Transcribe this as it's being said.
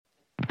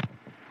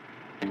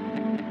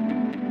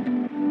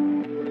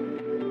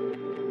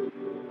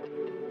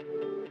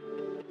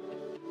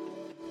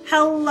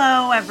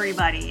Hello,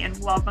 everybody, and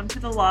welcome to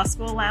the Law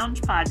School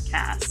Lounge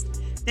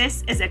podcast.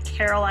 This is a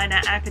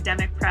Carolina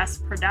Academic Press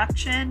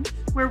production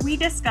where we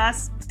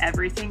discuss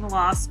everything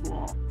law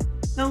school.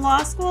 The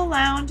Law School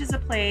Lounge is a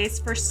place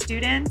for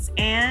students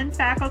and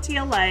faculty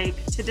alike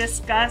to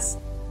discuss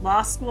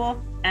law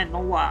school and the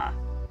law.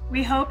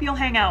 We hope you'll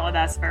hang out with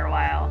us for a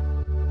while.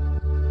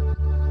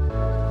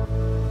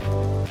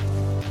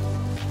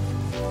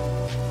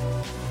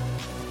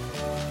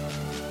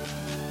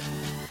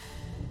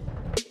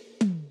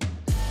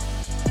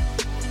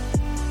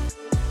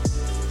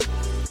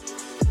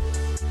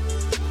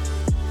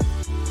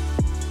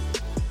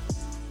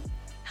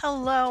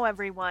 Hello,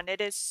 everyone.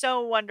 It is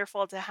so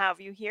wonderful to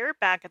have you here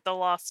back at the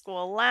Law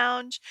School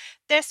Lounge.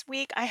 This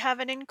week, I have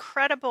an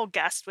incredible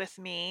guest with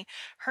me.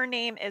 Her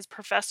name is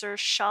Professor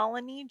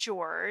Shailini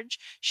George.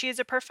 She is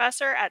a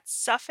professor at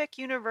Suffolk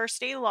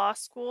University Law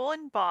School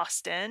in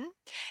Boston,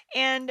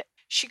 and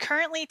she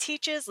currently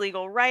teaches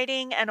legal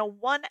writing and a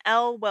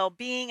 1L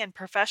well-being and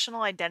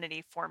professional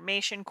identity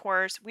formation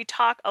course. We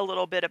talk a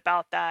little bit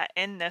about that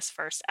in this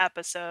first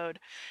episode.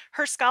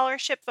 Her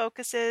scholarship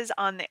focuses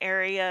on the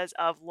areas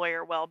of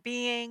lawyer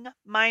well-being,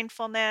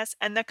 mindfulness,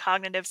 and the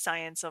cognitive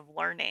science of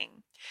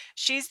learning.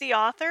 She's the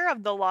author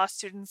of The Law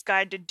Student's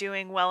Guide to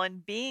Doing Well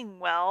and Being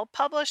Well,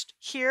 published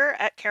here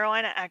at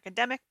Carolina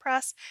Academic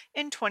Press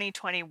in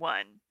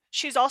 2021.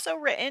 She's also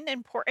written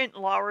important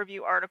law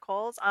review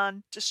articles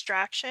on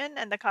distraction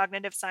and the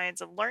cognitive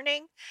science of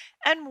learning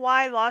and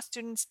why law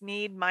students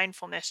need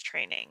mindfulness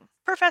training.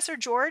 Professor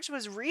George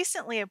was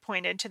recently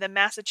appointed to the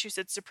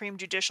Massachusetts Supreme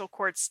Judicial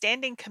Court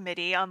Standing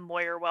Committee on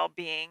Lawyer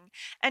Well-Being,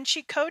 and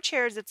she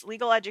co-chairs its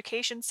Legal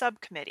Education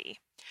Subcommittee.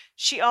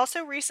 She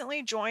also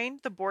recently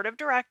joined the board of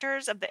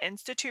directors of the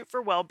Institute for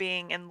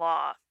Well-Being in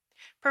Law.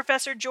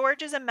 Professor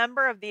George is a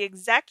member of the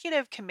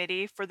executive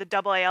committee for the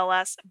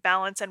AALS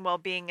Balance and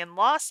Wellbeing in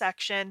Law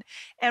section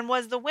and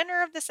was the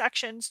winner of the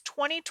section's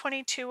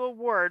 2022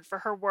 award for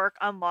her work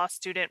on law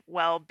student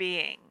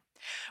well-being.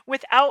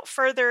 Without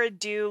further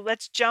ado,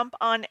 let's jump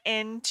on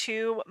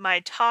into my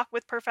talk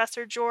with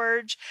Professor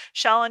George.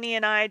 Shailini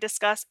and I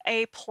discuss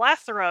a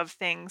plethora of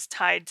things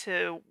tied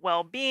to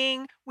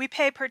well-being. We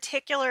pay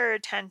particular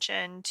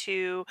attention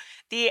to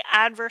the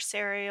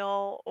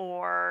adversarial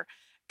or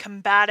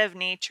combative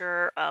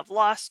nature of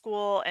law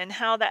school and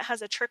how that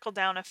has a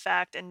trickle-down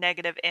effect and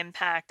negative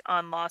impact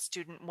on law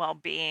student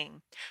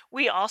well-being.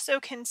 We also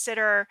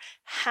consider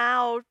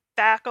how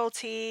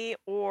faculty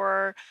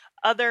or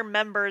other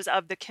members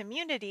of the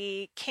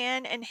community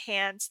can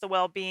enhance the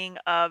well-being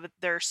of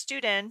their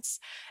students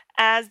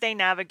as they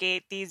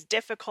navigate these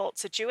difficult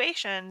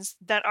situations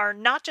that are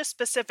not just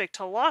specific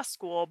to law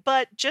school,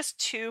 but just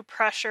to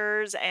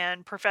pressures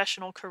and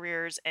professional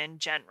careers in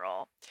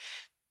general.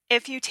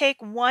 If you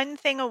take one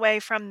thing away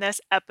from this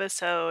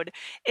episode,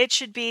 it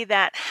should be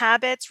that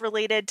habits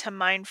related to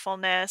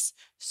mindfulness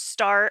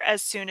start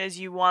as soon as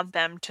you want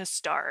them to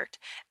start,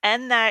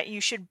 and that you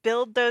should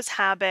build those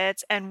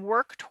habits and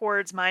work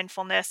towards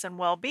mindfulness and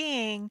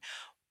well-being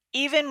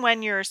even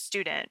when you're a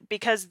student,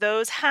 because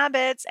those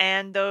habits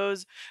and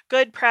those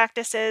good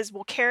practices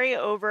will carry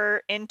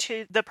over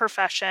into the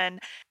profession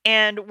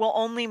and will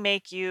only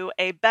make you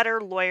a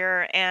better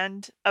lawyer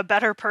and a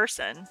better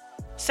person.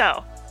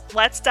 So,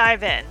 let's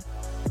dive in.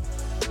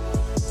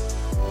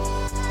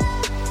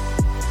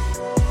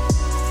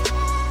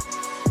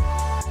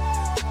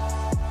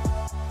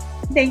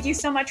 Thank you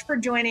so much for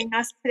joining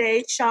us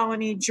today.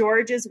 Shailini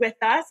George is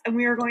with us, and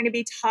we are going to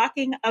be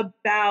talking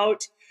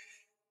about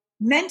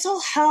mental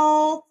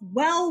health,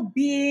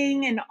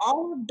 well-being, and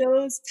all of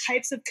those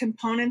types of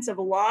components of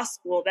law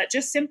school that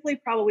just simply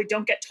probably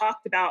don't get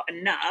talked about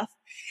enough.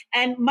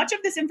 And much of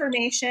this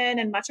information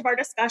and much of our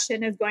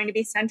discussion is going to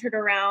be centered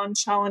around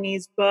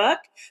Shailini's book,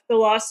 The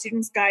Law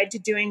Student's Guide to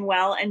Doing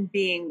Well and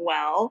Being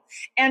Well.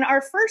 And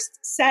our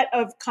first set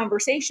of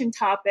conversation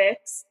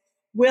topics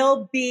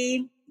will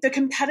be the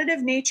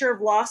competitive nature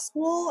of law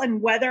school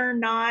and whether or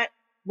not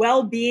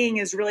well-being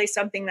is really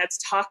something that's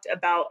talked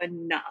about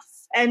enough.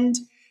 And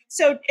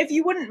so if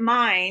you wouldn't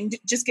mind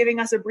just giving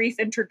us a brief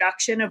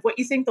introduction of what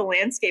you think the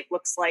landscape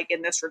looks like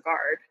in this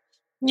regard.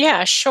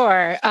 Yeah,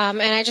 sure.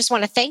 And I just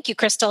want to thank you,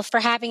 Crystal,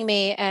 for having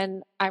me.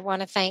 And I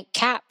want to thank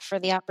CAP for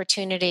the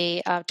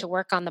opportunity to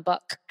work on the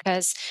book.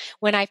 Because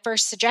when I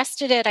first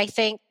suggested it, I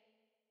think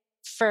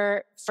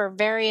for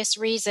various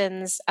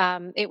reasons,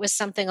 it was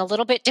something a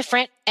little bit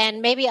different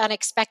and maybe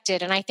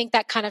unexpected. And I think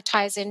that kind of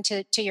ties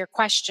into your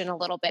question a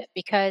little bit,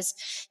 because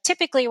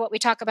typically what we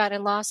talk about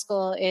in law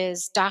school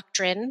is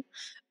doctrine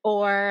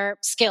or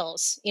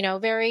skills,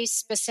 very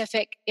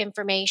specific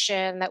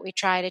information that we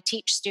try to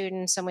teach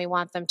students and we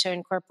want them to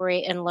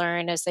incorporate and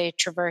learn as they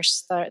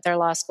traverse their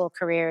law school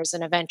careers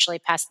and eventually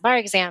pass the bar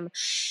exam.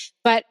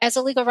 But as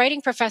a legal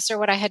writing professor,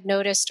 what I had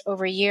noticed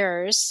over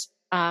years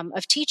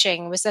of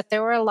teaching was that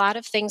there were a lot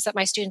of things that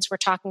my students were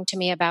talking to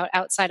me about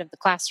outside of the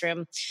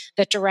classroom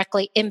that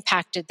directly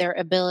impacted their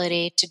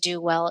ability to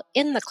do well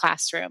in the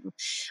classroom.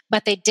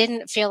 But they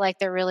didn't feel like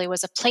there really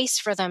was a place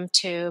for them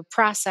to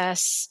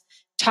process,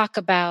 talk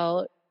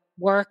about,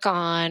 work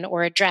on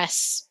or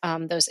address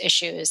those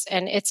issues.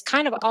 And it's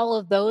kind of all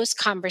of those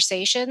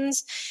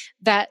conversations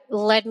that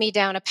led me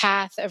down a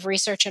path of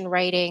research and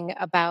writing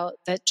about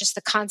just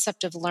the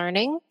concept of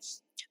learning.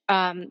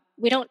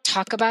 We don't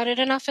talk about it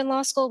enough in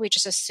law school. We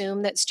just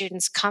assume that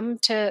students come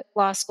to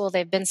law school,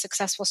 they've been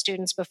successful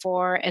students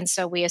before. And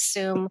so we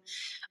assume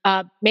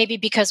maybe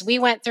because we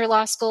went through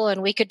law school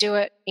and we could do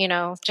it,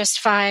 just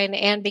fine.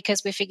 And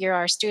because we figure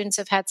our students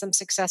have had some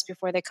success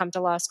before they come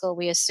to law school,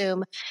 we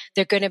assume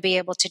they're going to be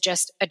able to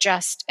just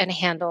adjust and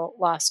handle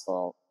law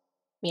school,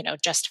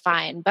 just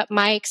fine. But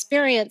my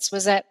experience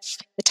was that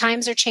the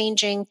times are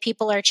changing,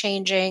 people are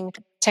changing,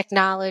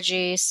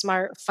 technology,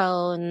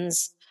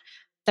 smartphones,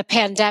 the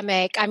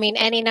pandemic. I mean,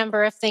 any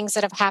number of things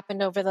that have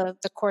happened over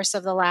the course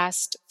of the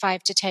last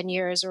 5 to 10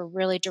 years are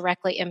really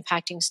directly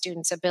impacting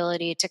students'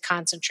 ability to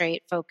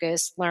concentrate,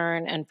 focus,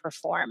 learn, and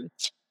perform.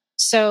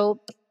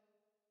 So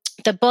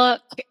the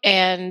book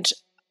and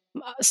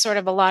sort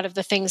of a lot of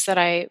the things that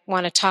I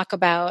want to talk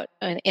about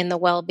in the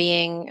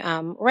well-being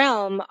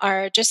realm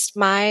are just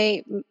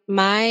my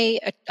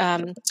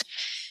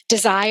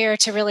desire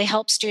to really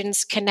help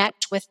students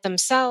connect with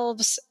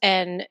themselves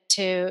and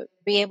to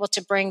be able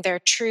to bring their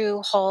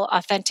true, whole,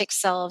 authentic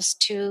selves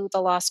to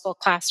the law school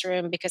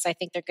classroom, because I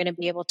think they're going to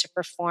be able to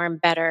perform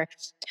better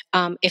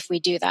if we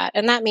do that.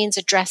 And that means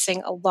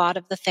addressing a lot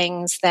of the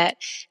things that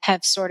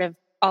have sort of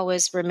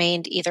always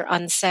remained either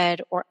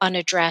unsaid or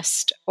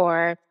unaddressed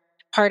or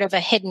part of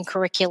a hidden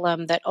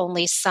curriculum that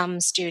only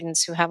some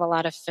students who have a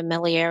lot of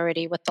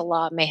familiarity with the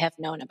law may have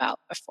known about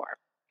before.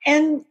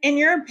 And in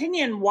your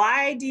opinion,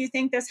 why do you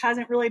think this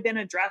hasn't really been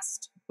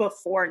addressed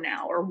before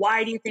now? Or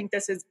why do you think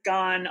this has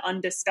gone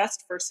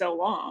undiscussed for so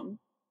long?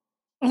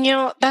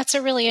 That's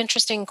a really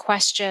interesting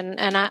question.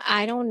 And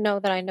I don't know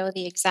that I know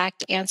the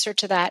exact answer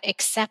to that,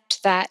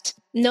 except that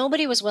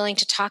nobody was willing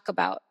to talk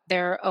about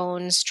their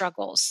own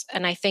struggles.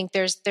 And I think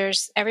there's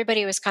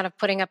everybody was kind of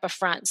putting up a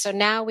front. So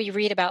now we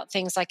read about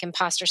things like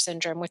imposter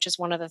syndrome, which is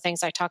one of the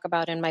things I talk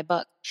about in my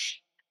book.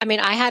 I mean,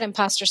 I had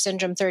imposter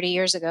syndrome 30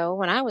 years ago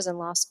when I was in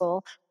law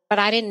school, but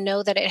I didn't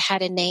know that it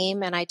had a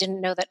name, and I didn't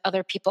know that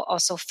other people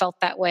also felt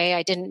that way.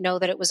 I didn't know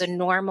that it was a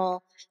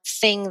normal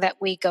thing that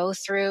we go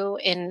through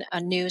in a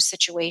new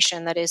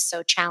situation that is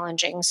so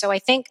challenging. So I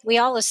think we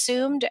all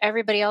assumed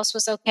everybody else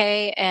was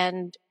okay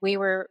and we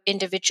were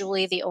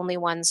individually the only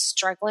ones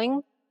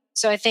struggling.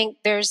 So I think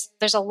there's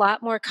a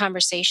lot more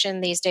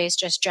conversation these days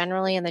just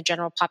generally in the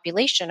general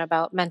population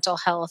about mental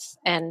health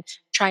and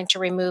trying to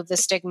remove the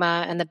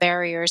stigma and the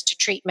barriers to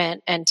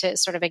treatment and to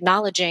sort of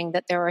acknowledging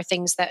that there are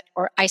things that,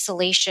 or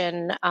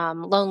isolation,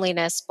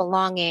 loneliness,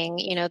 belonging,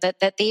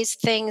 that these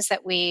things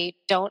that we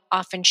don't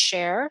often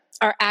share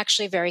are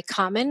actually very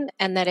common.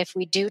 And that if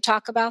we do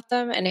talk about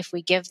them and if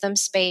we give them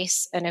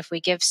space and if we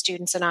give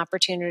students an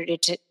opportunity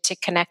to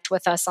connect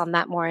with us on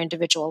that more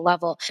individual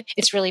level,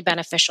 it's really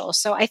beneficial.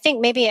 So I think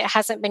maybe it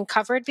hasn't been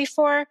covered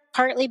before,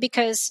 partly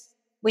because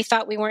we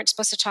thought we weren't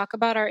supposed to talk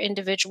about our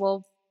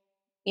individual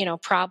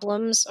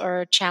problems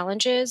or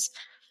challenges.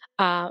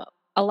 Uh,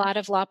 a lot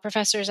of law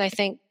professors, I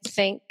think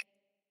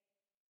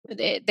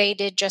they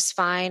did just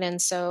fine,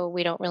 and so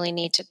we don't really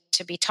need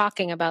to be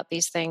talking about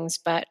these things.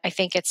 But I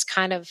think it's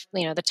kind of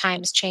the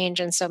times change,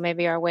 and so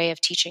maybe our way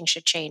of teaching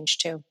should change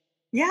too.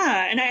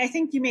 Yeah. And I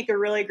think you make a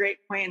really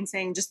great point in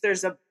saying just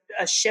there's a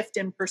shift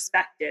in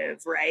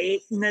perspective, right?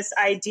 And this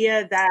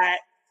idea that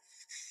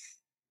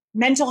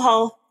mental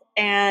health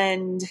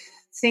and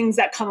things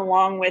that come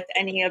along with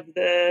any of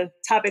the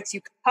topics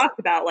you talked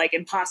about, like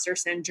imposter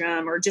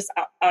syndrome or just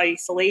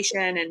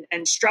isolation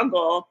and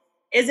struggle,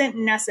 isn't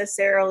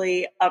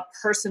necessarily a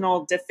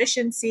personal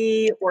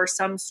deficiency or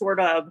some sort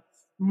of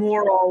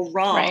moral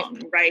Right.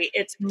 wrong, right?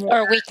 It's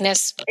more Or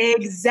weakness.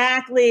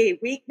 exactly.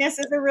 Weakness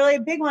is a really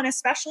big one,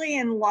 especially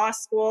in law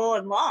school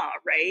and law,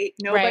 right? Right.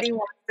 Nobody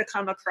wants to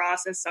come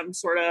across as some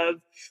sort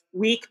of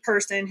weak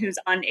person who's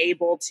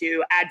unable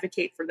to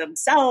advocate for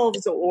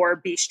themselves or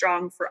be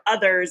strong for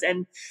others.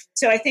 And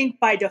so I think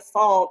by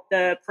default,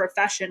 the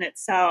profession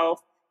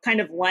itself kind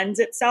of lends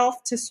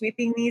itself to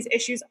sweeping these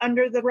issues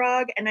under the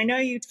rug. And I know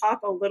you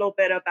talk a little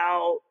bit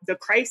about the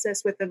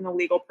crisis within the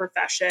legal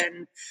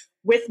profession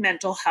with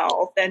mental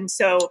health. And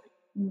so,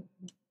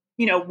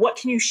 what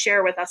can you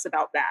share with us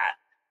about that?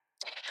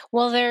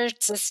 Well, the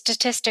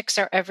statistics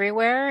are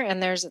everywhere,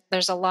 and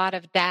there's a lot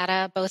of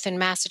data, both in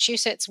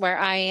Massachusetts, where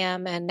I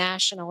am, and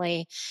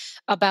nationally,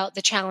 about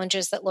the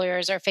challenges that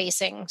lawyers are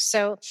facing.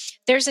 So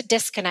there's a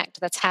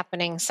disconnect that's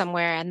happening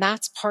somewhere, and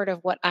that's part of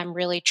what I'm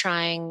really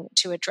trying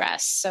to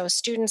address. So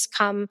students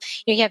come,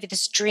 you have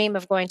this dream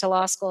of going to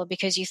law school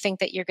because you think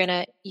that you're going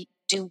to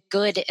do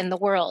good in the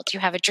world. You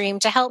have a dream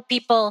to help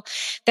people,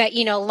 that,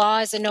 law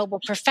is a noble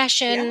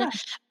profession,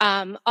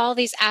 Yeah. all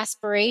these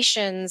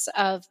aspirations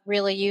of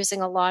really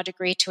using a law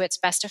degree to its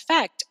best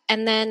effect.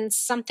 And then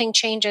something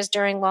changes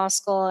during law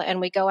school and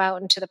we go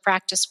out into the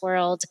practice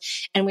world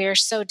and we are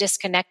so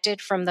disconnected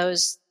from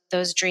those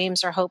those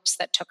dreams or hopes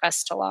that took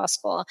us to law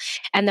school.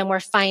 And then we're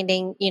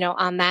finding,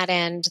 on that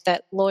end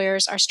that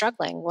lawyers are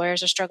struggling.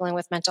 Lawyers are struggling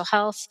with mental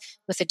health,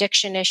 with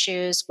addiction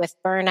issues, with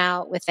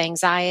burnout, with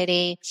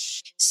anxiety.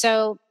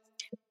 So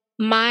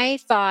my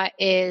thought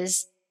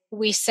is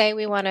we say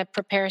we want to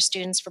prepare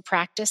students for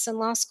practice in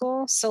law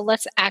school. So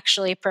let's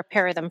actually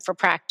prepare them for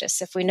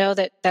practice. If we know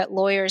that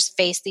lawyers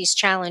face these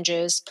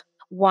challenges,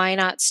 why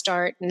not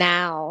start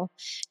now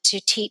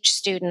to teach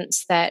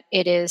students that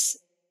it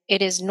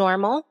is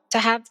normal to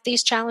have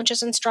these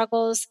challenges and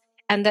struggles,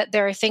 and that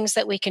there are things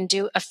that we can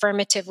do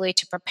affirmatively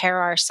to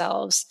prepare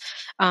ourselves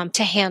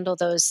to handle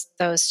those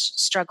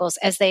struggles,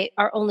 as they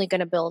are only going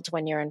to build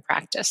when you're in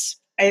practice.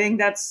 I think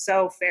that's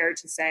so fair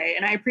to say.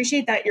 And I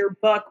appreciate that your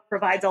book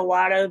provides a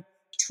lot of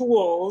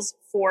tools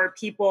for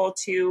people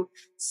to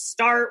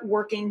start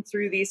working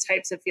through these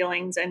types of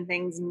feelings and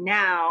things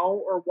now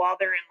or while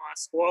they're in law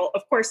school.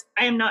 Of course,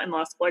 I am not in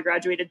law school. I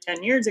graduated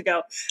 10 years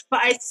ago, but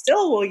I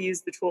still will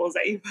use the tools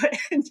that you put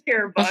into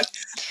your book.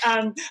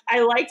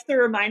 I liked the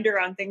reminder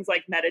on things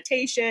like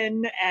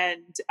meditation,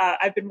 and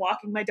I've been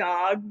walking my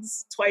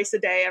dogs twice a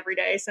day, every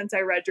day since I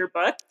read your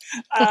book.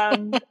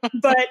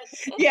 But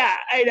yeah,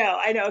 I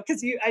know,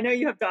 because I know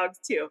you have dogs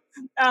too.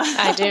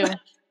 I do.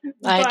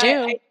 I But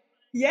do.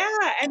 yeah,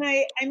 and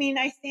I mean,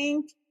 I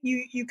think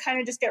you kind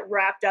of just get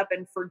wrapped up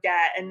and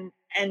forget.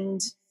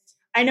 And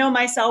I know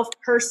myself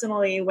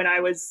personally, when I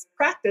was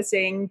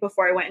practicing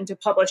before I went into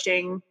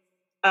publishing,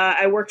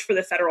 I worked for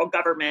the federal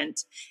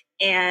government,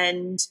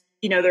 and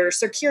there are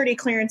security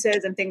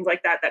clearances and things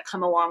like that that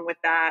come along with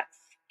that,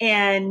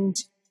 and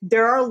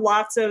there are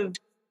lots of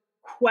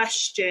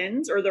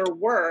questions, or there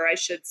were, I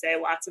should say,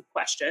 lots of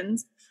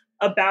questions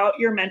about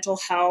your mental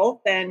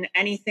health and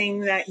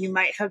anything that you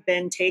might have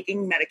been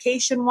taking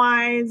medication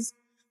wise.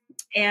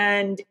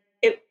 And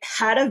it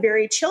had a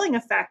very chilling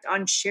effect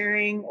on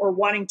sharing or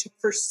wanting to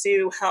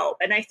pursue help.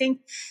 And I think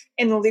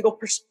in the legal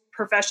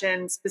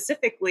profession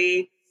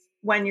specifically,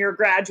 when you're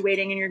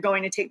graduating and you're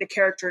going to take the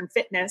character and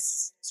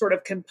fitness sort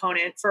of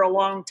component, for a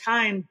long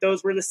time,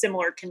 those were the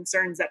similar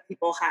concerns that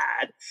people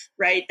had,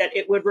 right? That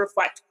it would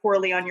reflect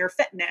poorly on your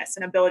fitness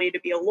and ability to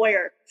be a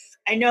lawyer.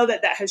 I know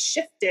that that has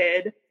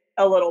shifted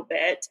a little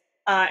bit.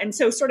 And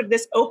so sort of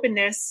this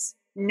openness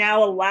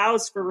now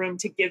allows for room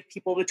to give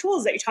people the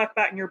tools that you talk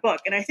about in your book.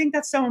 And I think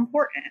that's so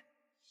important.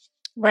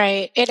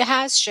 Right. It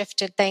has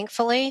shifted,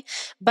 thankfully,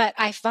 but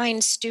I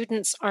find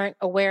students aren't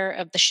aware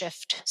of the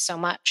shift so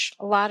much.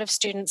 A lot of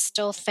students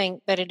still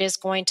think that it is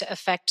going to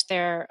affect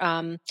their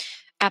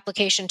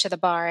application to the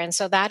bar, and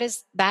so that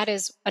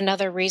is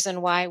another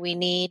reason why we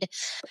need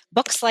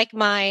books like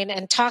mine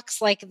and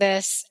talks like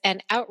this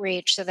and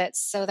outreach,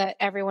 so that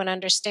everyone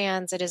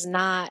understands it is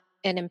not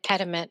an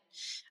impediment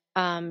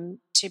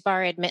to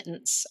bar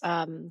admittance.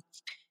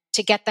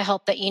 To get the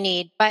help that you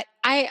need. But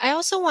I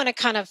also want to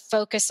kind of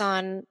focus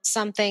on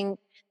something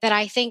that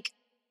I think,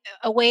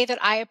 a way that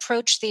I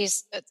approach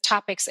these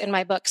topics in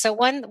my book. So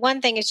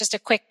one thing is just a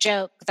quick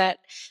joke that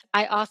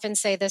I often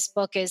say this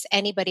book is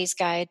anybody's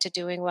guide to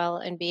doing well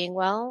and being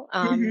well.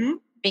 Mm-hmm.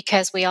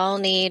 Because we all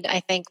need, I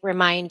think,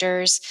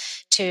 reminders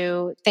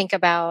to think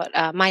about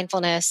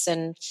mindfulness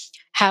and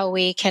how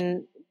we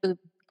can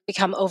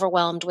become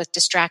overwhelmed with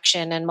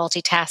distraction and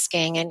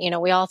multitasking.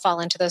 And, we all fall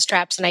into those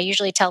traps. And I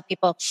usually tell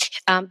people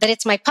that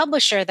it's my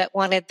publisher that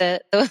wanted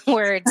the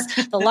words,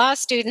 the Law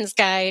Student's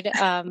Guide,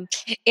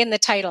 in the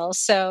title.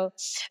 So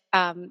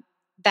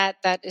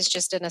that is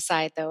just an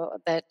aside, though,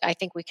 that I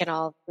think we can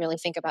all really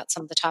think about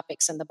some of the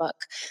topics in the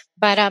book.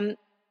 But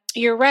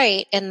you're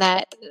right in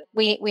that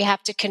we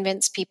have to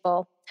convince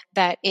people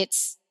that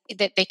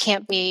that they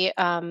can't be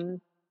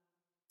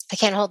I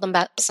can't hold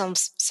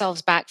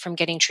themselves back from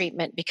getting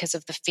treatment because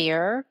of the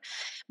fear.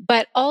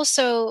 But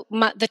also,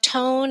 the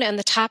tone and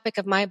the topic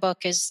of my book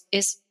is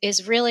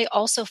really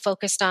also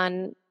focused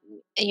on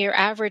your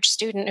average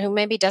student who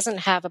maybe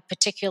doesn't have a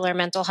particular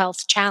mental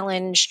health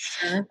challenge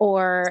Sure.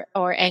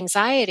 or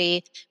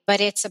anxiety,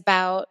 but it's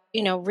about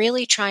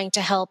really trying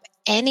to help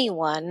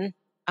anyone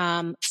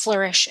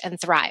flourish and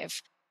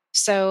thrive.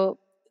 So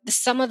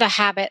some of the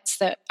habits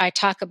that I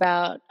talk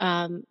about,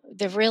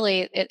 they're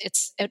really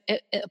it's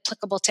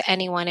applicable to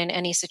anyone in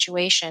any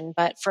situation.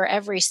 But for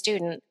every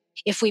student,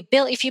 if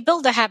you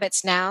build the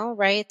habits now,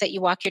 right, that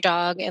you walk your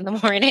dog in the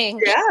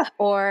morning, Yeah.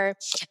 or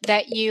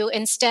that you,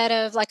 instead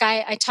of, like,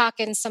 I talk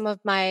in some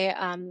of my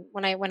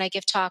when I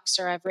give talks,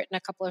 or I've written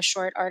a couple of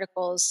short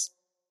articles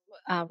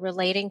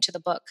relating to the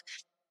book,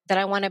 that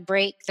I want to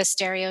break the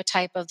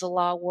stereotype of the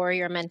law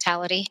warrior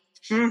mentality.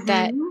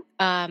 That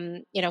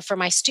Mm-hmm. for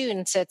my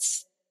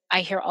students,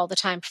 I hear all the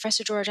time,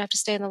 Professor George, I have to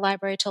stay in the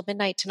library till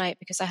midnight tonight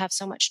because I have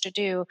so much to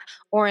do.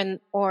 Or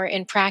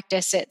in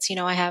practice, it's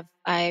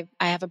I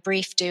have a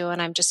brief due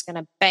and I'm just going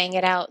to bang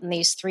it out in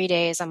these 3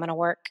 days. I'm going to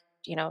work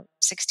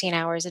 16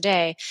 hours a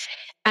day.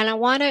 And I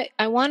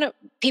want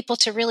people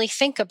to really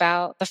think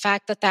about the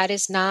fact that that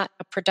is not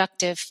a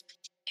productive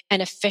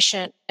and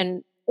efficient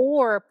and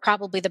or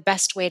probably the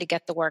best way to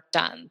get the work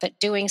done. That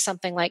doing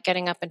something like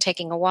getting up and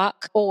taking a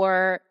walk,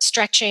 or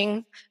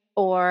stretching,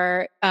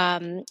 or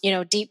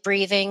deep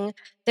breathing.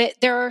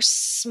 That there are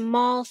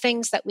small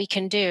things that we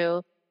can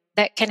do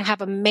that can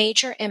have a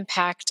major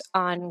impact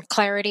on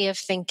clarity of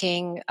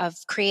thinking, of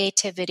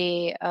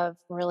creativity, of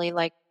really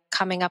like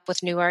coming up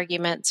with new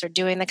arguments or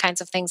doing the kinds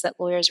of things that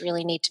lawyers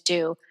really need to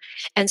do.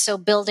 And so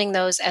building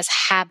those as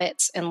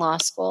habits in law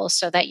school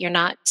so that you're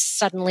not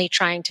suddenly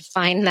trying to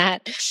find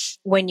that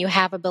when you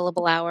have a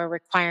billable hour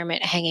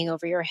requirement hanging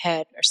over your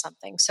head or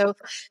something. So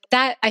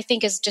that I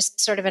think is just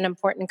sort of an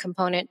important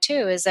component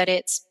too, is that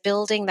it's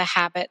building the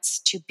habits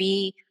to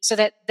be so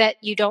that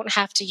you don't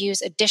have to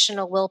use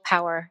additional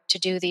willpower to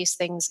do these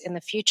things in the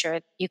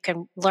future. You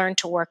can learn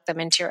to work them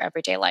into your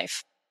everyday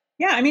life.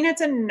 Yeah, I mean, it's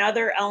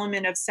another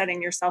element of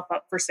setting yourself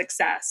up for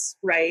success,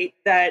 right?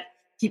 That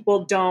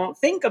people don't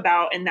think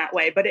about in that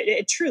way, but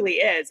it truly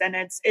is. And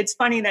it's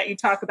funny that you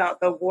talk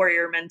about the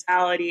warrior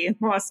mentality in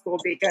law school,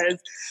 because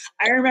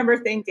I remember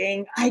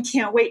thinking, I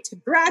can't wait to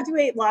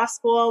graduate law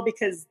school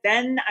because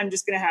then I'm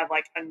just going to have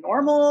like a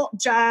normal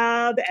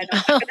job and I'm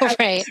not going to have,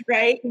 Right.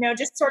 right?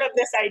 Just sort of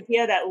this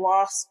idea that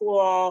law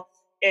school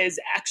is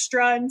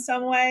extra in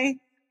some way.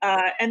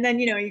 And then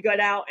you go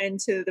out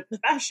into the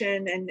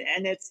profession, and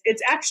it's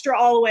extra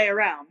all the way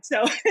around.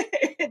 So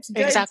it's good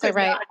to Exactly not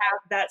right. have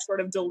that sort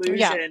of Yeah.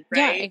 delusion,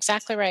 Yeah, right?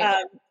 exactly right.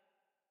 Um,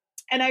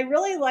 and I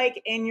really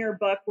like in your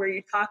book where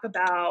you talk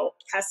about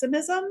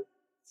pessimism.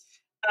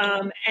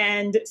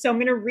 And so I'm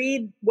going to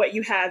read what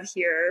you have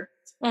here,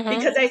 Mhm.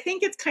 because I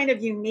think it's kind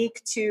of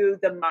unique to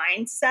the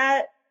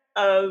mindset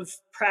of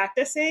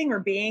practicing or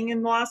being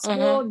in law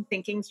school Mhm. and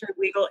thinking through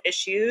legal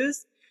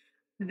issues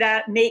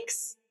that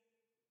makes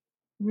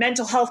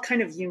mental health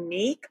kind of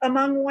unique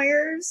among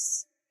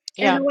lawyers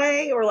in Yeah. a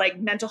way, or like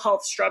mental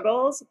health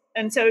struggles.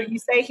 And so you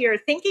say here,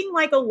 thinking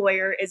like a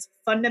lawyer is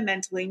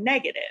fundamentally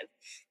negative.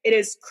 It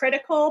is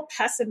critical,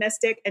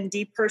 pessimistic, and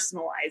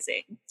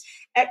depersonalizing.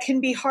 It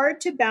can be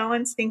hard to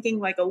balance thinking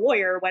like a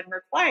lawyer when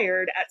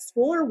required at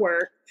school or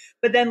work,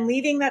 but then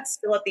leaving that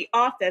skill at the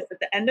office at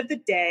the end of the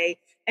day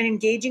and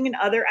engaging in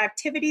other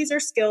activities or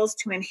skills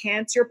to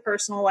enhance your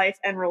personal life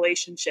and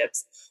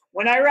relationships.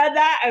 When I read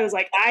that, I was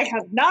like, I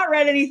have not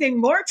read anything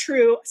more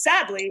true,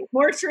 sadly,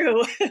 more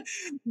true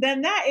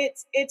than that.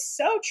 It's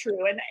so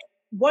true. And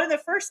one of the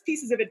first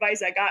pieces of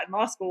advice I got in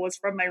law school was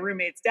from my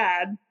roommate's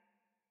dad,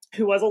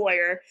 who was a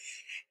lawyer.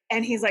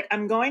 And he's like,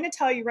 I'm going to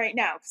tell you right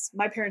now, because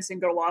my parents didn't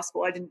go to law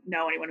school. I didn't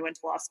know anyone who went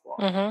to law school.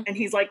 Mhm. And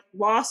he's like,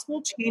 law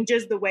school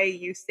changes the way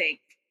you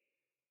think.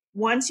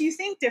 Once you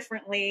think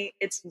differently,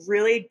 it's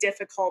really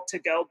difficult to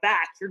go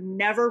back. You're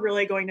never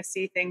really going to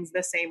see things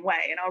the same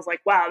way. And I was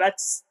like, wow,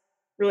 that's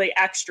really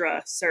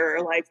extra, sir.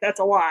 Like, that's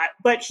a lot.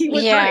 But he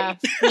was Yeah. right.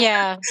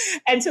 Yeah.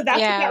 And so that's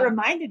what that Yeah.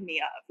 reminded me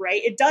of,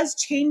 right? It does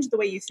change the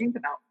way you think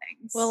about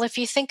Well, things. if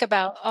you think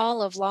about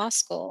all of law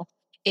school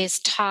is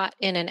taught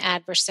in an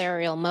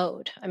adversarial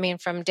mode. I mean,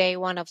 from day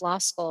one of law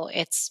school,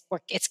 it's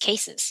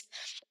cases.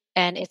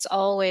 And it's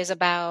always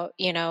about,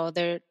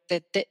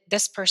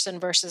 this person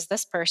versus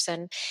this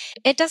person.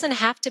 It doesn't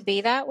have to be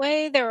that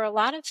way. There are a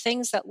lot of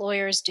things that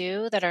lawyers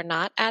do that are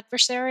not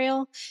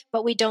adversarial,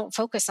 but we don't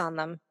focus on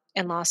them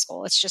in law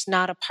school. It's just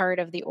not a part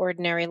of the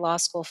ordinary law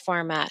school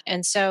format.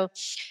 And so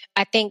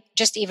I think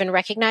just even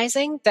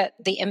recognizing that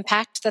the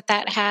impact that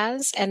that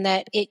has, and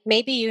that it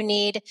maybe you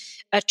need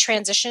a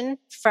transition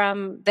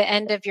from the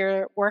end of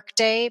your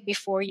workday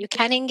before you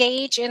can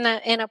engage in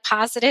a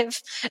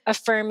positive,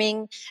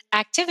 affirming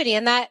activity.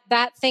 And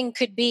that thing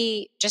could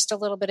be just a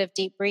little bit of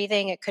deep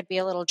breathing. It could be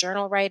a little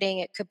journal writing.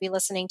 It could be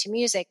listening to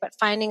music, but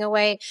finding a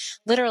way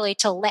literally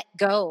to let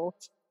go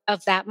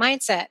of that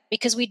mindset,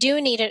 because we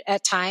do need it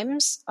at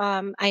times.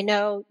 I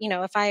know,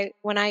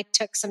 when I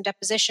took some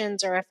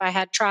depositions or if I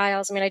had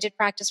trials, I mean, I did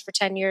practice for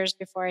 10 years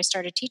before I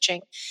started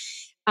teaching.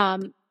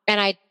 And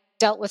I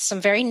dealt with some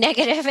very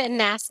negative and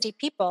nasty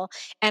people,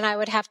 and I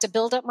would have to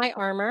build up my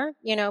armor,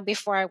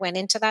 before I went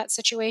into that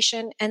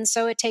situation. And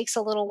so it takes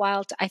a little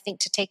while I think,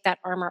 to take that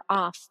armor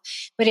off.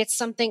 But it's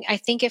something I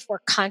think if we're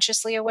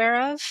consciously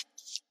aware of,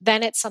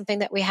 then it's something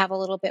that we have a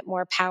little bit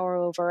more power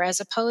over, as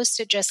opposed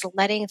to just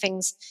letting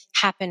things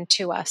happen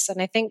to us.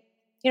 And I think,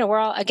 we're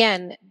all,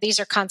 again, these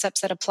are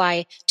concepts that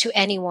apply to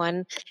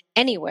anyone,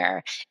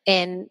 anywhere,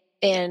 in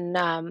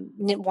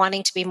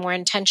wanting to be more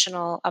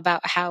intentional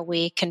about how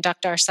we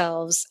conduct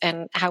ourselves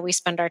and how we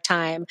spend our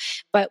time.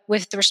 But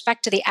with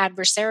respect to the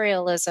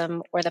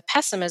adversarialism or the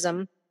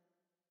pessimism,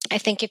 I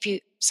think if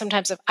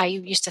I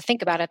used to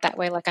think about it that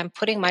way, like I'm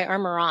putting my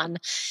armor on,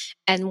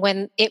 and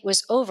when it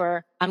was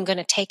over, I'm going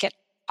to take it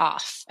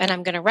off. And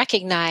I'm going to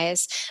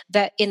recognize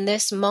that in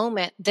this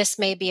moment, this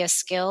may be a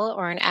skill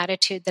or an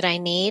attitude that I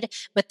need,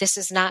 but this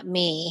is not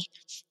me.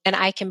 And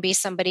I can be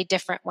somebody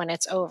different when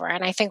it's over.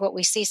 And I think what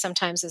we see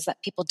sometimes is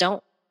that people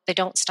they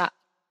don't stop.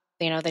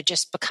 They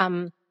just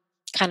become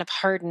kind of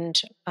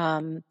hardened.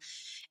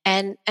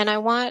 And I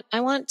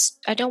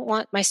don't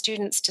want my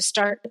students to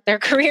start their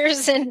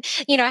careers and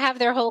have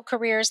their whole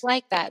careers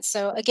like that.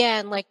 So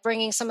again, like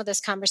bringing some of this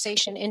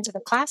conversation into the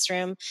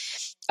classroom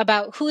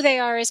about who they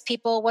are as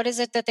people, what is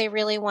it that they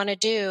really want to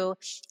do,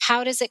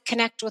 how does it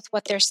connect with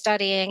what they're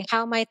studying,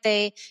 how might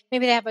they,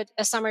 maybe they have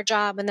a summer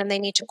job and then they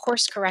need to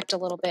course correct a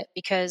little bit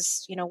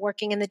because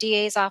working in the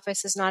DA's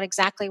office is not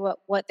exactly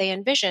what they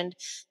envisioned.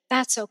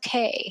 That's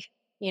okay.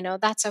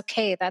 That's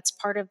okay. That's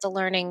part of the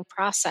learning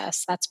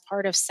process. That's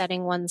part of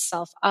setting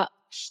oneself up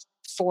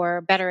for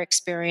better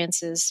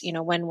experiences,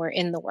 when we're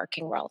in the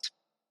working world.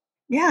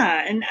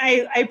 Yeah, and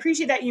I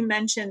appreciate that you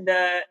mentioned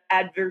the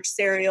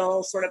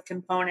adversarial sort of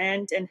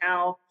component and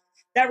how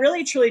that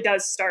really truly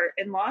does start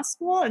in law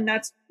school. And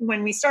that's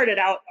when we started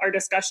out our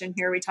discussion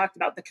here, we talked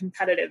about the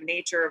competitive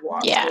nature of law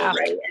school, Yeah.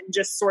 right? And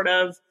just sort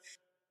of,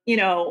 you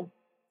know,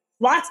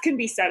 lots can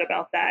be said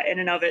about that in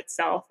and of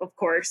itself, of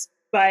course,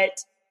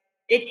 but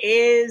it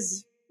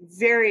is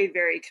very,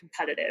 very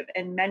competitive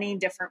in many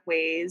different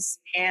ways.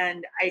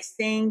 And I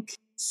think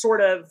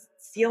sort of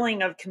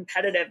feeling of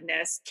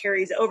competitiveness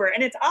carries over.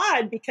 And it's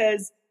odd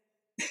because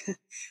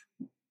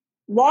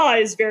law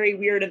is very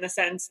weird in the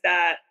sense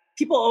that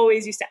people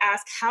always used to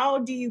ask, how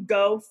do you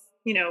go,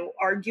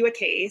 argue a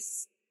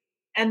case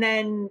and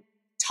then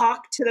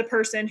talk to the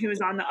person who is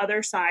on the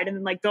other side and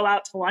then like go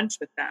out to lunch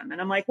with them? And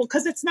I'm like, well,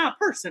 because it's not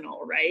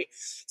personal, right?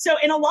 So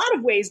in a lot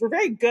of ways, we're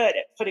very good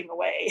at putting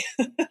away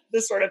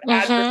the sort of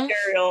Mhm.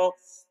 adversarial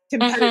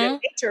competitive Mhm.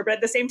 nature, but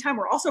at the same time,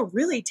 we're also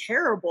really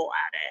terrible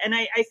at it. And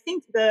I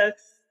think the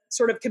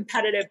sort of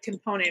competitive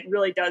component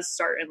really does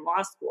start in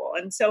law school.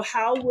 And so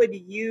how would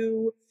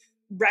you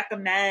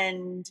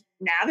recommend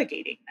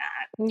navigating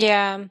that?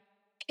 Yeah.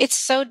 It's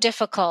so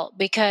difficult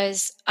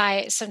because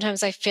I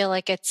feel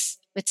like it's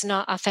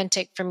not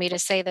authentic for me to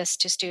say this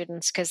to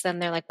students because then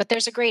they're like, but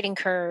there's a grading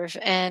curve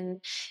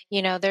and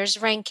there's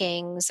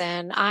rankings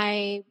and Yes,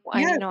 I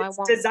it's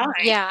want designed,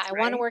 yeah, I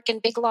want to right? work in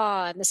big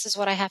law and this is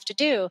what I have to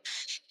do.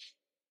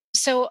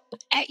 So,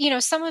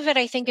 some of it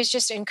I think is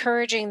just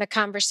encouraging the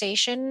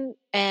conversation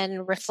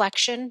and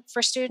reflection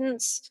for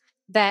students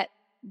that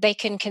they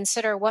can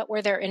consider what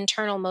were their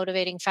internal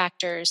motivating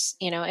factors,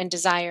 and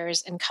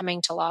desires in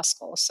coming to law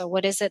school. So,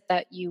 what is it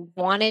that you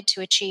wanted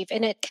to achieve?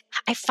 And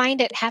I find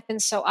it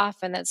happens so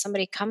often that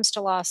somebody comes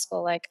to law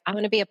school like, I'm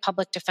going to be a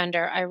public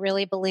defender. I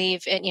really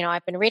believe in,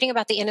 I've been reading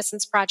about the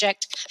Innocence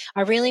Project.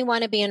 I really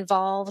want to be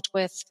involved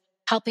with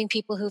helping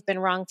people who've been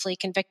wrongfully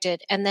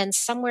convicted. And then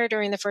somewhere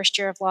during the first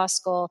year of law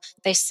school,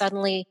 they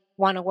suddenly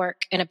want to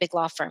work in a big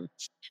law firm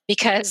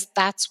because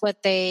that's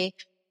what they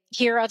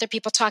hear other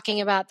people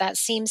talking about. That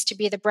seems to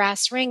be the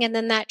brass ring. And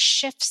then that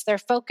shifts their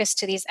focus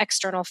to these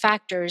external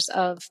factors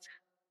of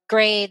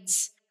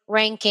grades,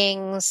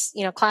 rankings,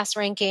 class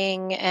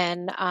ranking,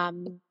 and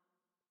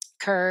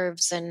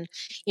curves, and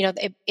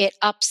it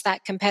ups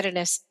that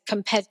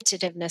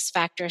competitiveness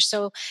factor.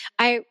 So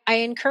I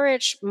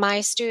encourage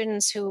my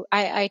students who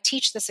I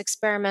teach this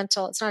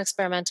experimental, it's not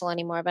experimental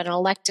anymore, but an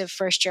elective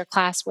first year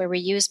class where we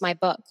use my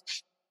book,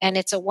 and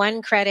it's a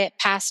 1 credit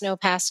pass no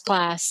pass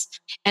class,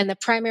 and the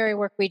primary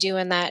work we do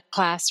in that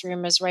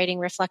classroom is writing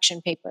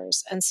reflection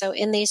papers. And so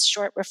in these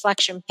short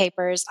reflection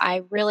papers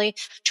I really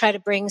try to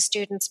bring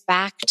students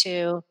back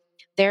to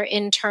their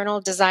internal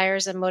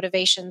desires and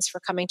motivations for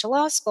coming to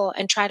law school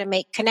and try to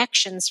make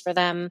connections for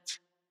them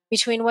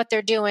between what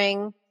they're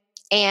doing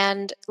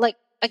and, like,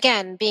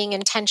 again, being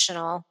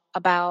intentional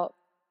about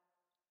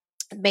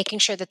making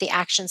sure that the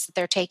actions that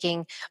they're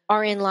taking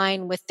are in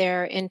line with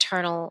their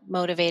internal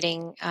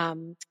motivating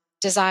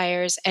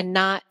desires, and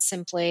not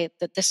simply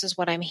that this is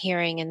what I'm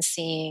hearing and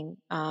seeing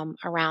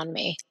around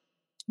me.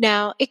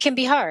 Now, it can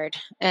be hard,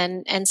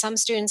 and some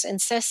students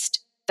insist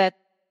that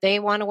they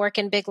want to work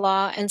in big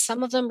law, and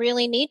some of them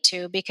really need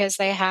to because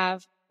they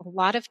have a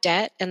lot of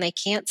debt and they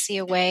can't see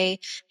a way,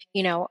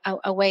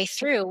 a way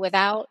through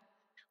without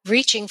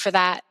reaching for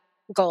that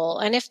goal.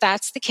 And if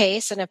that's the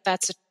case, and if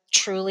that's a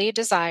truly a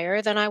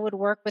desire, then I would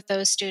work with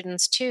those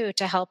students too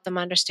to help them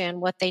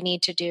understand what they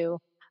need to do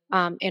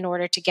in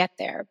order to get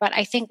there. But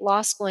I think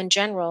law school in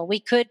general, we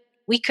could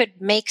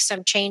make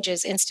some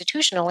changes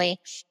institutionally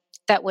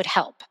that would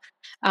help.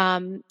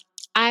 Um,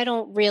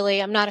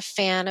 I'm not a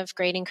fan of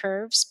grading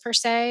curves per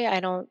se. I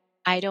don't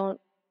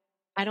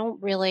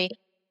really,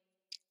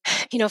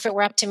 if it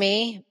were up to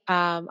me,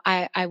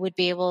 I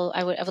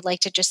would like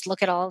to just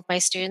look at all of my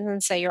students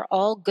and say, you're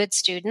all good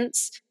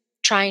students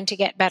trying to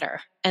get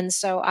better. And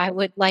so I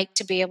would like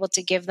to be able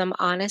to give them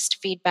honest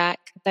feedback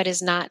that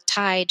is not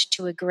tied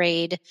to a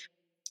grade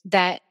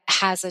that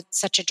has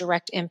such a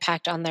direct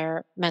impact on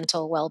their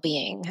mental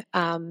well-being.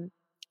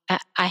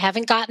 I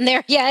haven't gotten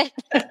there yet.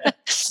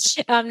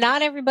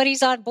 Not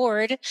everybody's on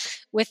board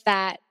with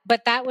that,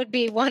 but that would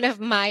be one of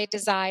my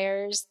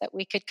desires, that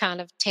we could kind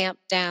of tamp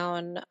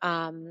down,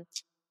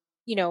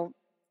 you know,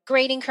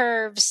 grading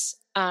curves,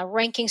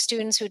 ranking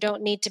students who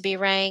don't need to be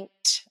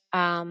ranked,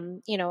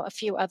 a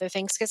few other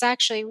things. Because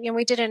actually,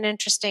 we did an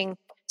interesting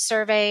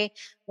survey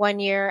one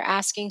year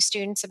asking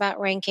students about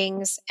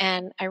rankings,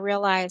 and I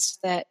realized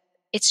that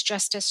it's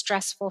just as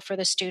stressful for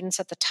the students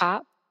at the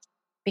top,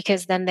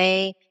 because then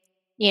they,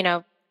 you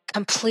know,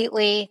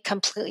 completely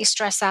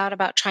stress out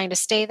about trying to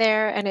stay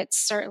there. And it's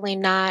certainly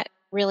not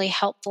really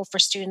helpful for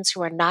students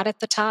who are not at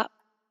the top.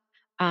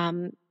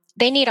 Um,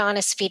 they need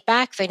honest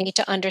feedback. They need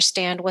to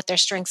understand what their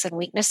strengths and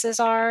weaknesses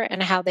are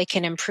and how they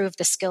can improve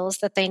the skills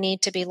that they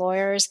need to be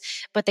lawyers.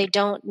 But they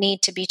don't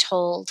need to be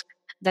told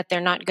that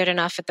they're not good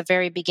enough at the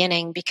very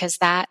beginning, because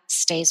that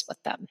stays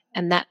with them.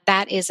 And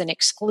that is an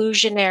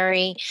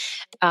exclusionary,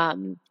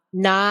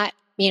 not,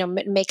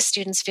 makes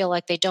students feel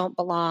like they don't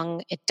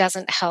belong. It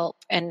doesn't help.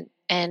 And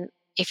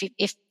if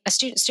a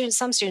student,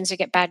 some students who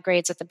get bad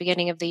grades at the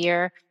beginning of the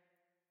year,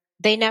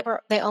 they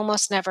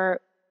almost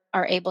never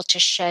are able to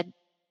shed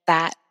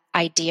that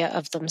idea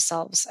of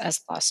themselves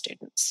as law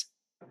students.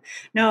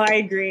 No, I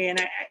agree.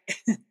 And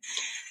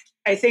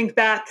I think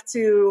back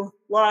to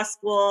law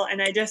school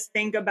and I just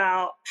think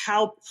about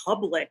how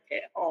public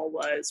it all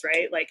was,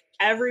 right? Like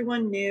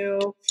everyone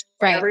knew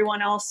where Right.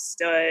 everyone else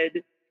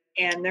stood,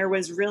 and there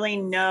was really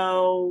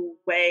no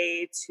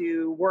way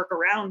to work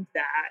around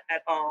that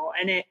at all.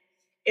 And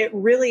it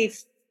really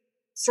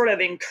sort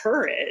of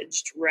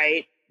encouraged,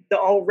 right? The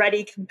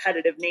already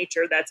competitive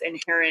nature that's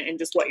inherent in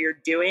just what you're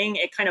doing.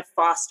 It kind of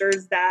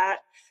fosters that,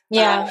 uh,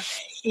 Yeah.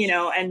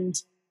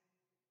 and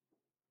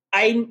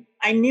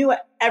I knew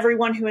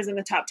everyone who was in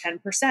the top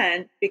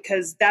 10%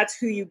 because that's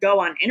who you go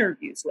on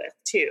interviews with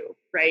too,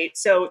 right?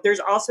 So there's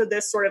also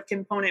this sort of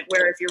component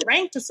where if you're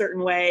ranked a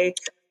certain way,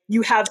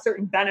 you have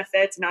certain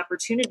benefits and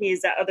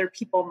opportunities that other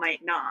people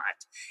might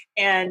not.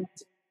 And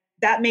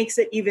that makes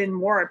it even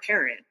more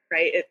apparent,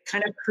 right? It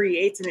kind of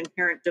creates an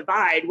inherent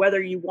divide,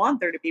 whether you want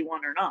there to be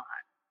one or not.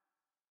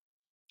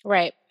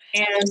 Right.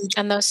 And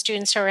And those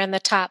students who are in the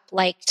top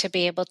like to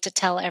be able to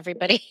tell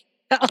everybody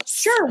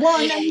else. sure, well,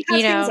 and then you have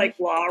you things know, like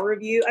law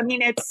review. I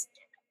mean, it's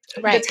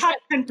the right. top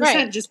Right.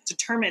 10% just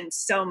determines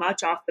so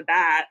much off the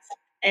bat.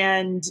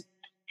 And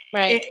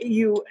Right.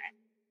 you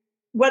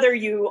whether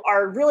you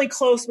are really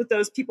close with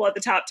those people at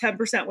the top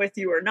 10% with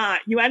you or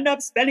not, you end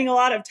up spending a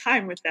lot of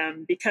time with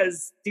them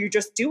because you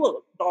just do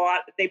a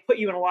lot. They put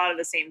you in a lot of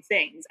the same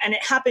things. And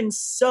it happens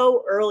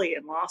so early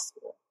in law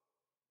school,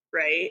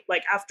 right?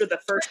 Like after the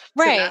first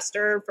Right.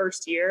 semester,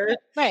 first year,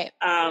 Right.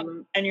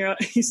 and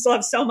you still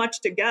have so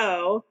much to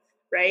go,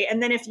 right?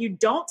 And then if you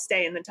don't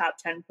stay in the top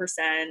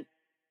 10%,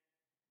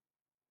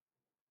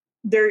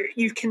 there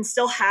you can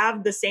still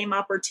have the same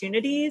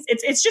opportunities.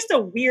 It's just a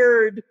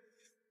weird,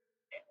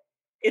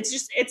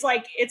 it's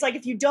like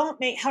if you don't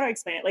make, how do I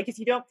explain it? Like if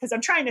you don't, because I'm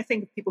trying to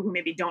think of people who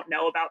maybe don't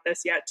know about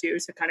this yet too,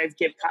 to kind of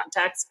give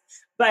context.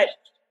 But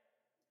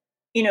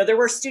there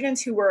were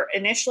students who were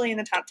initially in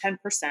the top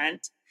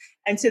 10%,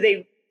 and so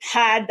they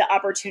had the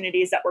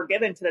opportunities that were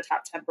given to the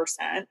top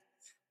 10%.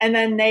 And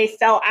then they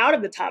fell out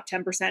of the top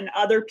 10%.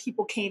 Other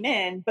people came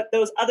in, but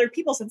those other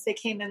people, since they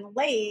came in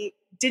late,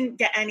 didn't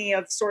get any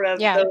of sort of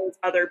Yeah. those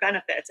other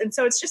benefits. And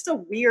so it's just a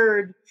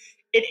weird,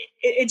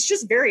 it's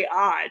just very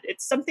odd.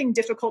 It's something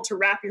difficult to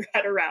wrap your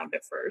head around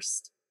at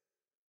first.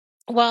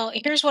 Well,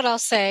 here's what I'll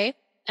say.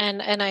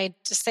 And I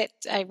just say,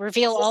 I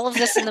reveal all of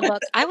this in the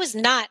book. I was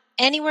not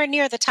anywhere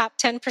near the top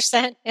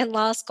 10% in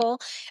law school.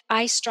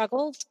 I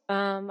struggled.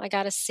 I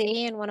got a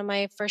C in one of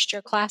my first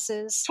year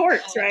classes.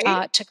 Torts,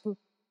 right? Took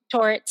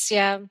torts.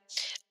 Yeah.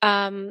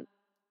 Um,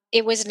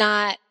 it was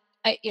not,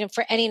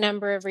 for any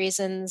number of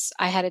reasons,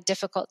 I had a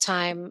difficult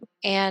time.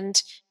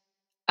 And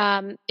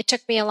it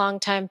took me a long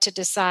time to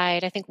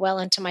decide, I think well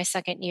into my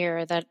second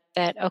year, that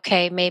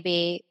okay,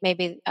 maybe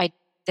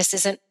this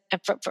isn't,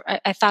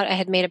 I thought I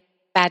had made a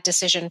bad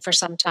decision for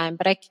some time,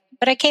 but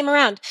I came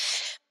around.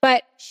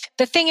 But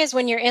the thing is,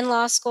 when you're in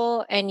law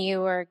school and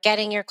you are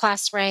getting your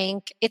class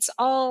rank, it's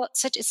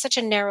such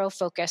a narrow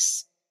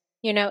focus.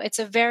 It's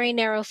a very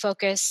narrow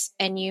focus,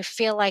 and you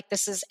feel like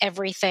this is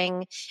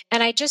everything.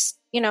 And I just,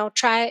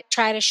 try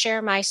to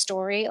share my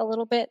story a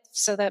little bit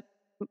so that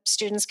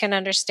students can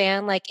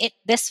understand, like,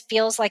 this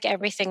feels like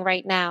everything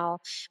right now,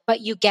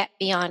 but you get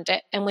beyond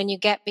it. And when you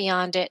get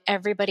beyond it,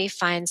 everybody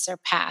finds their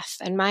path.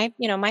 And my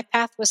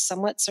path was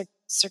somewhat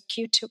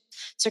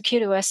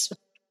circuitous.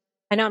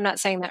 I know I'm not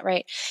saying that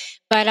right,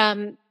 but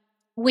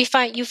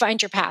you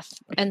find your path.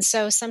 And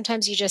so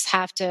sometimes you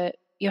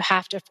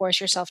have to force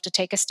yourself to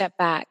take a step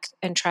back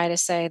and try to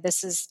say,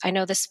 I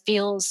know this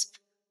feels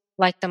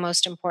like the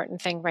most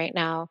important thing right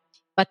now,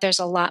 but there's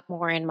a lot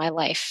more in my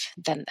life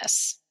than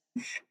this.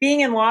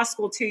 Being in law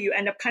school too, you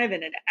end up kind of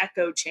in an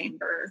echo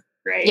chamber,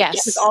 right?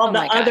 Because Yes. all Oh the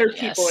my God. other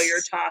people you're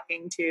Yes.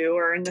 talking to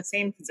are in the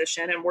same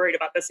position and worried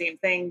about the same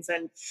things.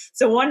 And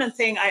so one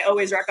thing I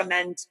always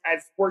recommend,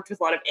 I've worked with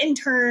a lot of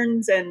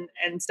interns and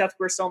stuff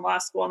who are still in law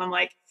school, and I'm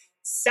like,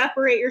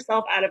 separate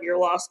yourself out of your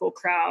law school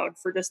crowd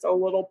for just a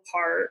little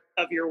part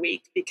of your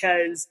week,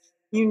 because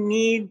you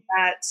need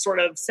that sort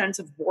of sense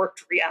of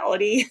warped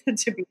reality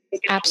to be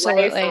taken away for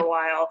Absolutely. a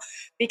while,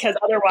 because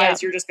Yeah.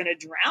 otherwise you're just going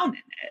to drown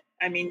in it.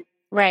 I mean,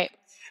 Right.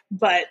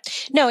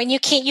 but No, and you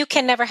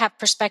can never have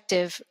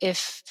perspective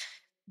if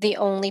the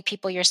only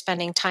people you're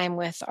spending time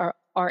with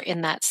are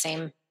in that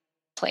same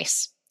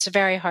place. It's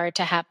very hard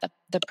to have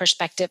the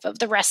perspective of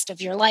the rest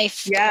of your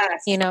life,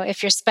 Yes,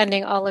 if you're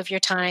spending all of your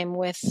time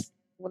with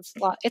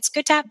law. It's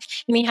good to have,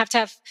 you have to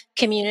have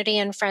community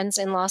and friends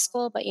in law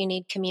school, but you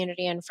need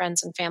community and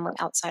friends and family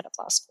outside of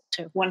law school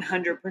too.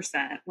 100%,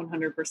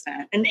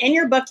 100%. And in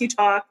your book, you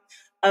talk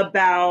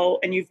about,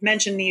 and you've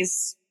mentioned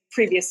these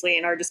previously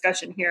in our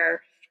discussion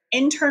here,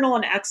 internal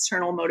and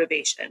external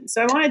motivation.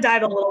 So I want to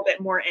dive a little bit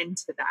more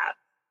into that.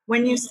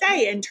 When you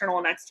say internal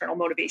and external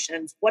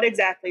motivations, what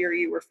exactly are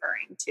you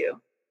referring to?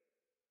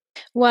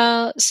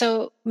 Well,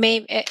 so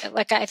maybe,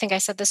 like I think I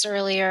said this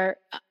earlier,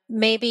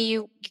 maybe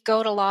you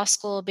go to law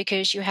school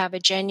because you have a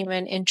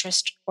genuine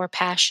interest or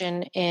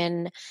passion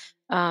in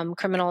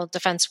criminal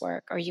defense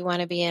work, or you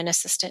want to be an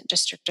assistant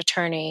district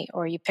attorney,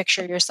 or you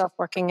picture yourself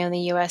working in the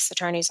U.S.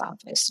 Attorney's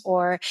Office,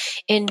 or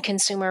in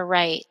consumer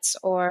rights,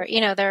 or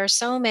there are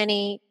so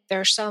many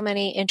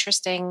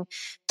interesting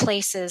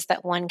places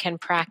that one can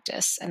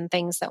practice and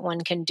things that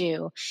one can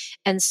do.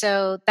 And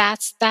so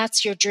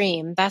that's your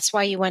dream. That's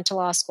why you went to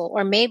law school.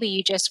 Or maybe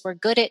you just were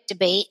good at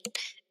debate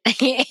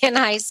in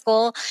high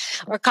school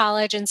or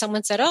college and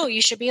someone said, "Oh,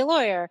 you should be a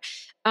lawyer."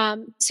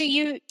 So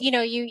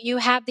you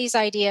have these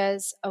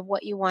ideas of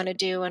what you want to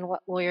do and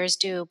what lawyers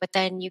do, but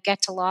then you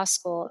get to law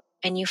school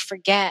and you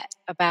forget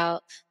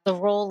about the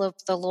role of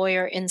the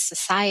lawyer in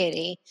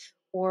society,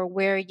 or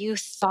where you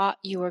thought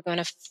you were going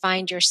to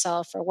find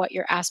yourself, or what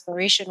your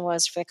aspiration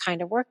was for the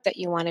kind of work that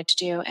you wanted to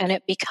do. And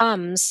it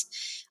becomes,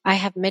 I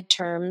have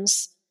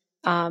midterms,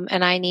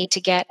 and I need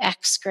to get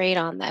X grade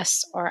on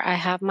this, or I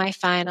have my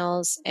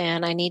finals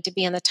and I need to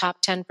be in the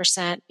top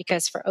 10%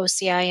 because for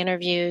OCI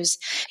interviews,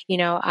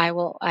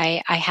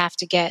 I have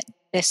to get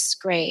this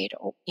grade,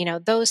 or,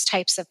 those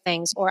types of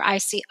things. Or I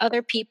see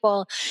other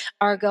people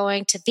are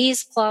going to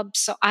these clubs,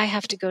 so I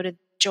have to go to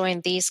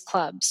join these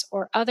clubs.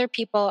 Or other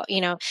people,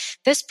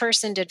 this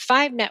person did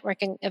 5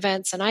 networking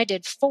events and I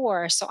did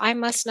 4, so I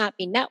must not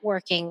be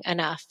networking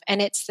enough.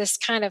 And it's this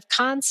kind of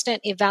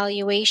constant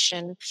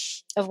evaluation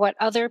of what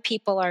other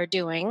people are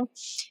doing,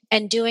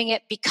 and doing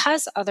it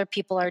because other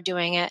people are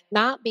doing it,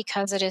 not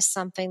because it is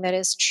something that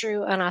is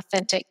true and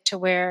authentic to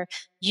where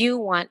you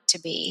want to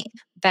be.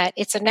 That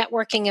it's a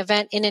networking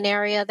event in an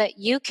area that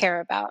you care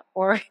about,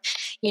 or,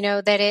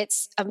 that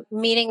it's a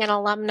meeting an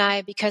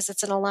alumni because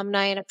it's an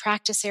alumni in a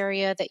practice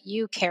area that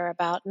you care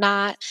about,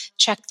 not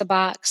check the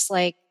box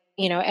like,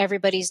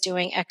 everybody's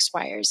doing X,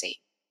 Y, or Z.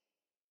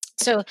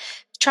 So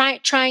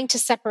trying to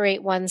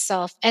separate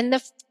oneself, and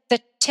the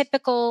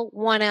typical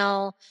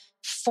 1L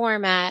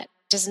format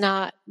does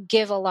not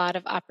give a lot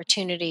of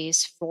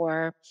opportunities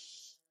for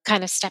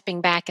kind of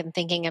stepping back and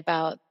thinking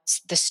about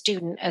the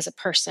student as a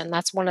person.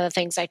 That's one of the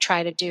things I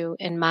try to do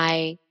in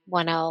my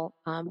 1L,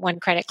 one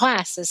credit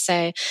class, is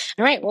say,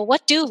 all right, well,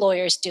 what do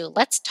lawyers do?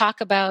 Let's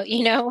talk about,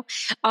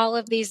 all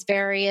of these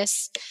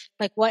various,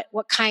 like what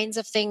kinds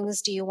of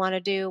things do you want to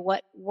do?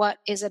 What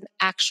is an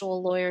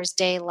actual lawyer's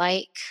day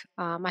like?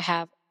 I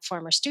have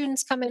former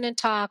students come in and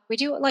talk. We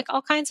do like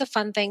all kinds of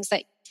fun things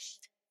that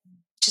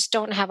just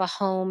don't have a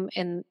home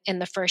in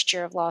the first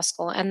year of law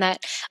school, and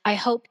that I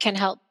hope can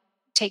help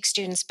take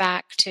students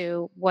back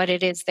to what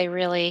it is they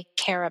really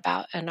care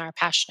about and are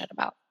passionate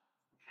about.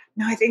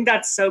 No, I think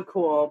that's so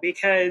cool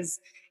because,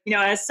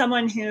 as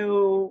someone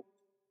who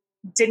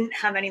didn't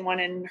have anyone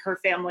in her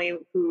family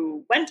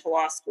who went to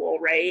law school,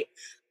 right?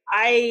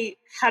 I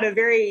had a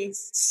very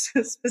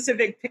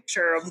specific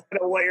picture of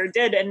what a lawyer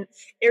did, and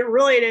it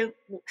really didn't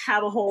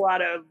have a whole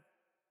lot of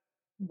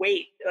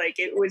weight. Like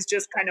it was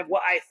just kind of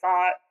what I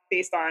thought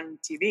based on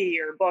TV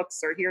or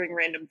books or hearing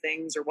random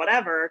things or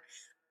whatever.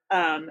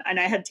 And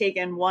I had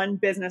taken one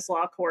business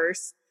law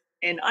course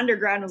in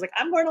undergrad and was like,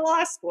 I'm going to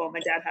law school.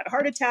 My dad had a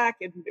heart attack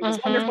and it was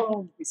Mm-hmm.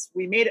 wonderful.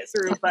 We made it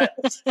through. But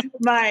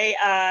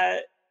my,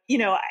 you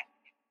know,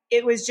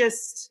 it was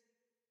just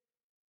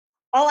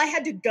all I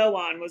had to go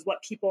on was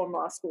what people in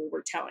law school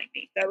were telling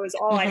me. That was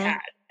all I Mm-hmm. had.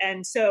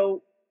 And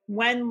so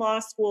when law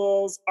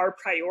schools are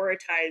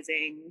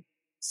prioritizing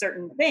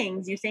certain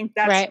things, you think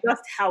that's Right.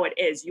 just how it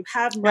is. You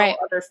have no Right.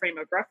 other frame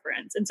of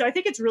reference. And so I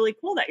think it's really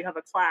cool that you have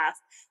a class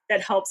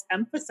that helps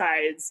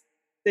emphasize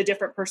the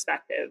different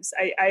perspectives.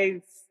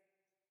 I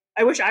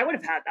wish I would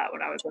have had that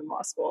when I was in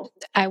law school.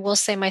 I will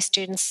say my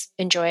students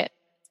enjoy it.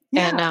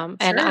 Yeah,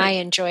 And sure. I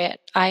enjoy it.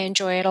 I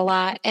enjoy it a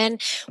lot.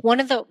 And one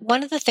of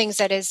the things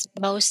that is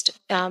most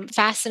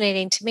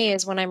fascinating to me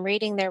is when I'm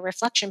reading their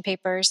reflection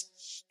papers.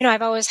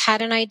 I've always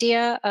had an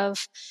idea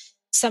of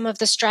some of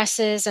the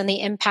stresses and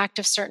the impact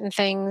of certain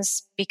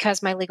things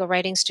because my legal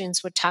writing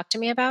students would talk to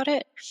me about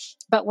it.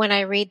 But when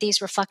I read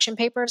these reflection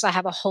papers, I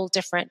have a whole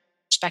different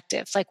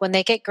perspective. Like when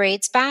they get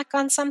grades back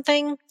on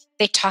something,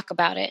 they talk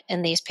about it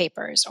in these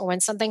papers. Or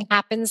when something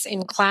happens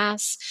in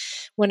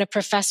class, when a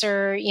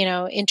professor,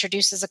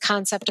 introduces a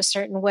concept a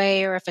certain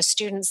way, or if a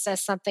student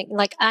says something,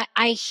 like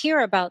I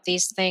hear about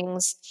these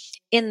things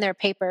in their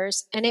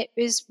papers. And it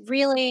is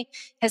really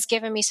has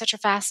given me such a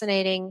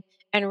fascinating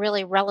and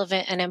really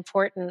relevant and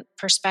important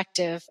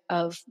perspective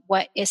of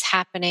what is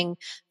happening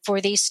for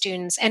these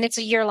students. And it's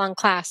a year-long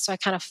class, so I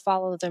kind of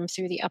follow them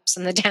through the ups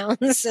and the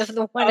downs of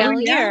the Oh,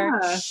 1L year.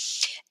 yeah.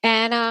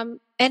 And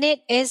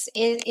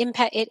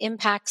it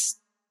impacts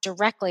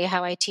directly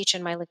how I teach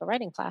in my legal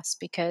writing class,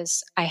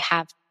 because I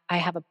have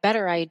a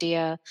better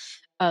idea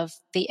of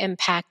the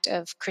impact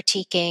of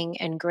critiquing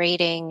and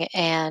grading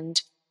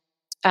and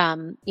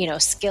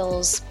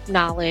skills,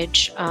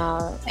 knowledge,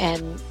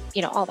 and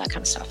all that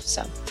kind of stuff.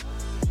 So.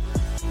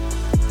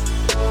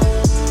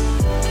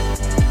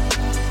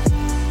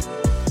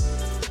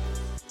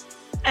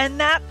 And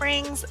that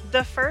brings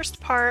the first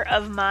part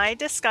of my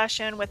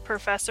discussion with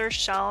Professor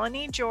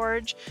Shailini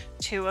George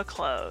to a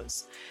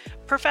close.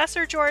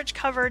 Professor George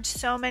covered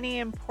so many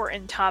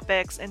important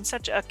topics in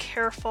such a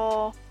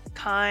careful,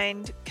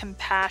 kind,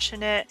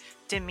 compassionate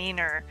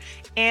demeanor.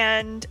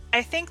 And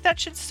I think that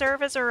should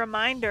serve as a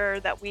reminder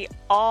that we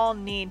all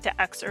need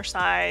to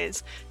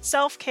exercise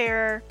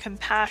self-care,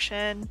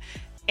 compassion,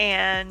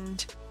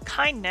 and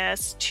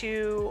kindness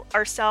to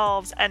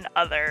ourselves and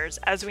others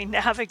as we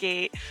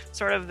navigate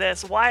sort of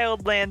this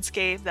wild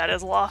landscape that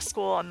is law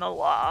school and the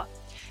law.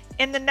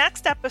 In the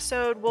next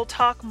episode, we'll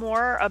talk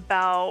more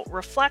about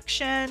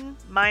reflection,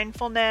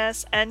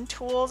 mindfulness, and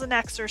tools and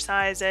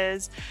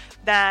exercises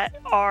that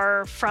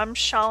are from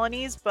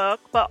Shalini's book,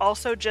 but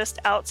also just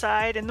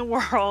outside in the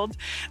world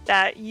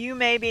that you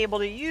may be able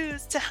to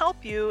use to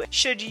help you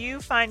should you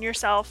find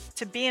yourself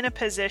to be in a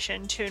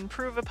position to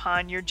improve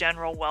upon your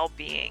general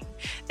well-being.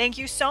 Thank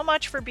you so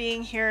much for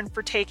being here and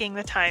for taking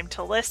the time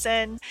to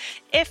listen.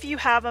 If you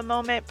have a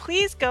moment,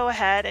 please go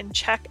ahead and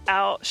check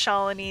out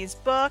Shalini's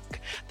book,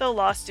 The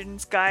Law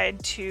Student's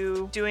Guide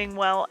to Doing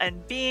Well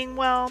and Being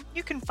Well.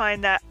 You can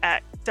find that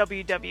at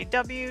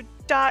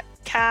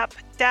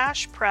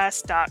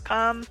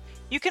www.cap-press.com.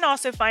 You can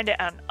also find it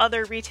on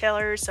other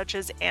retailers such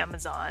as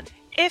Amazon.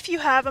 If you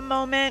have a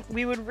moment,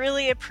 we would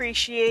really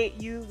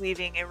appreciate you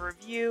leaving a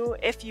review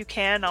if you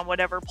can on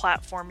whatever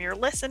platform you're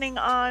listening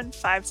on.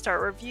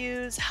 5-star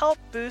reviews help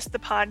boost the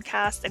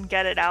podcast and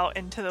get it out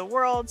into the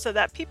world so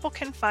that people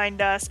can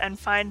find us and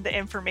find the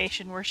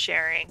information we're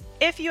sharing.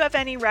 If you have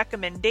any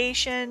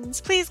recommendations,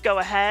 please go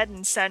ahead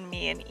and send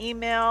me an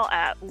email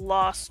at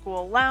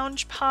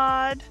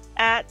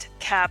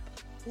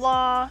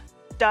lawschoolloungepod@caplaw.com.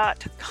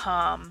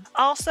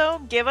 Also,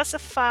 give us a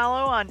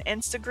follow on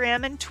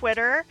Instagram and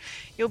Twitter.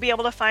 You'll be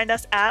able to find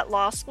us at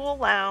Law School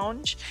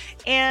Lounge,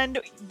 and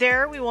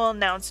there we will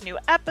announce new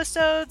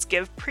episodes,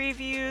 give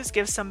previews,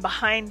 give some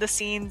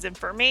behind-the-scenes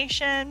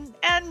information,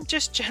 and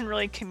just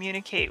generally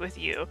communicate with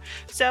you.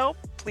 So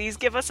please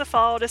give us a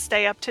follow to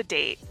stay up to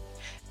date.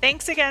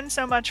 Thanks again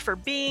so much for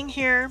being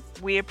here.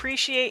 We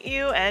appreciate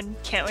you and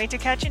can't wait to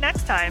catch you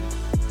next time.